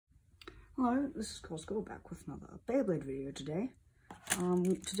Hello, this is Costco back with another Beyblade video today.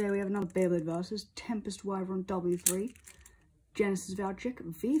 Today we have another Beyblade versus Tempest Wyvron W3, Genesis Valtryek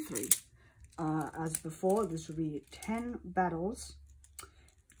V3. As before, this will be 10 battles,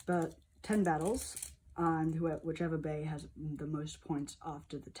 and whichever Bay has the most points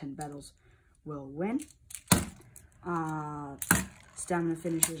after the 10 battles will win. Stamina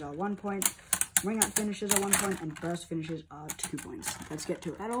finishes are 1 point. Ring out finishes are 1 point, and burst finishes are 2 points. Let's get to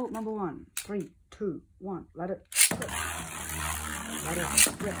it. Battle number 1. 3, 2, 1. Let it rip. Let it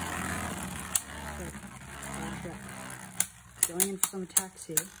rip. Going in for some attacks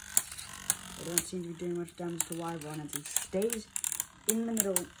here. They don't seem to be doing much damage to Wyvron as he stays in the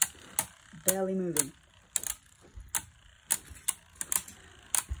middle, barely moving.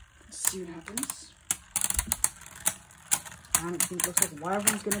 Let's see what happens. And it looks like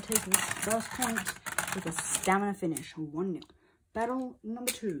Wyvron's going to take his first point with a stamina finish, 1-0. Battle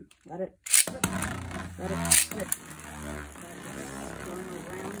number 2. Let it slip. Let it slip. Going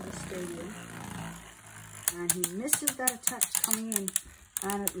around the stadium. And he misses that attack coming in.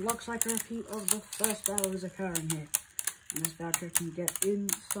 And it looks like a repeat of the first battle is occurring here. And this Valtryek can get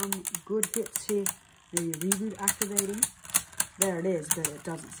in some good hits here. Maybe reboot activating. There it is, but it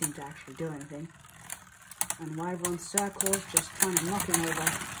doesn't seem to actually do anything. And Wyvron's circles just trying to knock him over.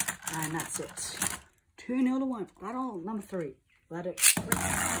 And that's it. 2-0 to 1. Battle number 3. Let it rip.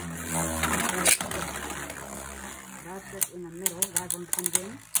 That's it in the middle. Wyvron comes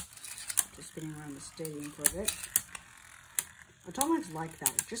in. Just spinning around the stadium for a bit. Atomics like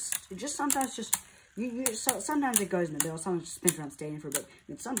that. It just sometimes just sometimes it goes in the middle, sometimes it spins around the stadium for a bit,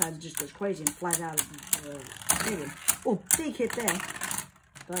 and sometimes it just goes crazy and flies out of the stadium. Oh, big hit there.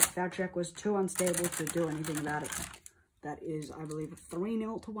 But Valtryek was too unstable to do anything about it. That is, I believe,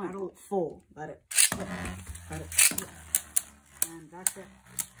 3-0 to 1. Battle 4. Let it slip. Let it slip. And Valtryek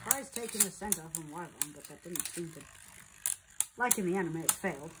tries taking the center from Wyvron, but that didn't seem to, like in the anime, it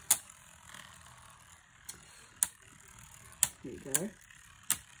failed. Here you go.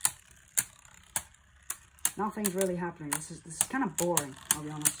 Nothing's really happening. This is kind of boring, I'll be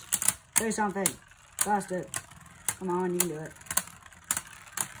honest. Do something. Burst it. Come on, you can do it.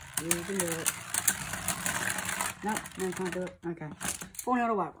 You can do it. Nope, no, you can't do it. Okay. 4-0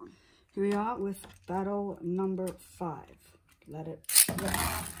 to Wyvron. Here we are with battle number 5. Let it rip.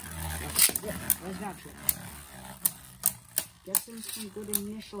 Let it rip. Where's Valtryek? Gets in some good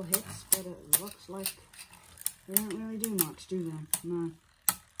initial hits, but it looks like they don't really do much, do they? No.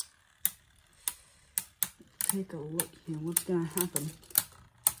 Take a look here. What's going to happen?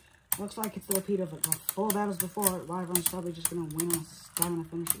 Looks like it's the repeat of it. 4 battles before it, Wyvron's probably just going to win on a stamina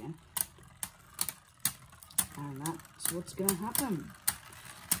finish again. And that's what's going to happen.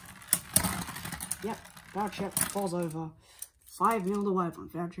 Yep, Valtryek falls over. 5-0 to Wyvron.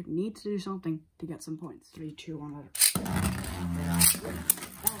 Valtryek needs to do something to get some points. 3, 2, 1, let it.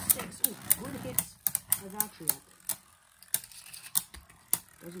 That was 6. Ooh, good hits by Valtryek.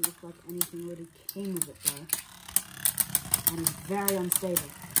 Doesn't look like anything really came of it though. And he's very unstable.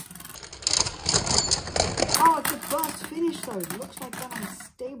 Oh, it's a burst finish though. It looks like that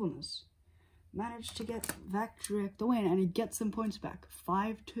unstableness managed to get Valtryek the win, and he gets some points back.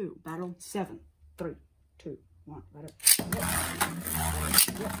 5-2. Battle 7. 3, 2, 1. Let it. Yep. Yep.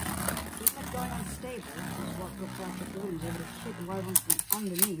 He's not going unstable. This is what looks like the balloon is able to hit Wyvron from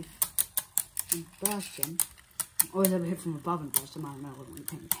underneath and burst him. Always able to hit from above and burst him. I don't know, I wasn't really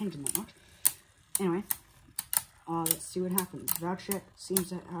paying attention that much. Anyway, let's see what happens. Valtryek seems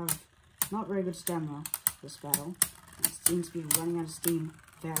to have not very good stamina this battle, and seems to be running out of steam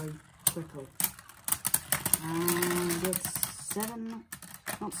very quickly. And it's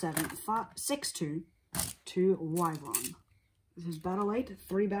 6-2 to Wyvron. This is battle 8.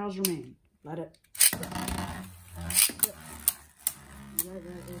 3 battles remain. Let it. There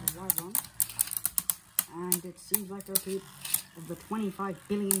is Wyvron. And it seems like a repeat of the 25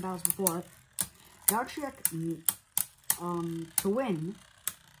 billion battles before it. Valtryek, to win,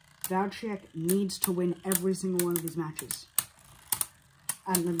 Valtryek needs to win every single one of these matches.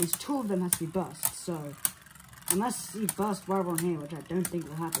 And at least 2 of them has to be burst, so unless he bursts Wyvron here, which I don't think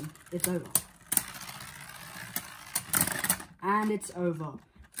will happen, it's over. And it's over.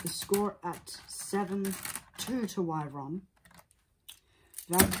 The score at 7-2 to Wyvron.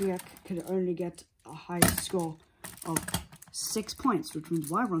 Valtryek could only get a high score of 6 points, which means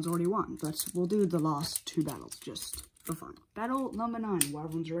Wyvron's already won, but we'll do the last 2 battles just for fun. Battle number 9.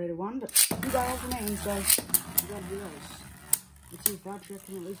 Wyvron's already won, but 2 battles remain, so we gotta do those. Let's see if Valtryek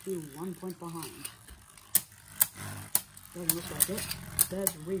can at least be 1 point behind. Doesn't look like it.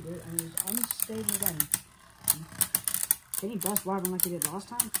 There's reboot, and he's unstable again. Can he burst Wyvron like he did last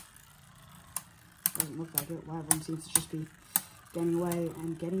time? Doesn't look like it. Wyvron seems to just be getting away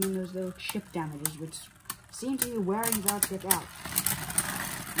and getting in those little chip damages, which seem to be wearing Valtryek out.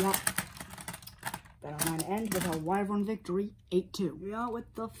 Yep. Battle 9 ends with a Wyvron victory, 8-2. We are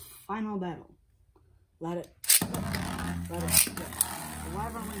with the final battle. Let it slip. The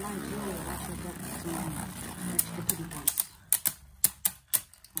Wyvron went 9-2, Valtryek got some extra pity points.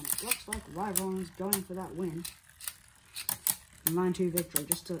 And it looks like Wyvron is going for that win. 9-2 victory,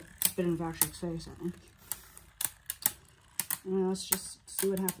 just to spit in Valtryek's face, I think. And let's just see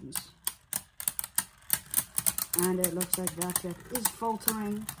what happens. And it looks like Valtryek is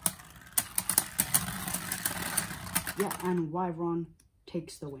faltering. Yeah, and Wyvron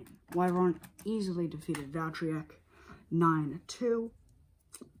takes the win. Wyvron easily defeated Valtryek 9-2.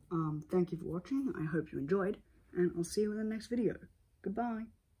 Thank you for watching. I hope you enjoyed, and I'll see you in the next video. Goodbye.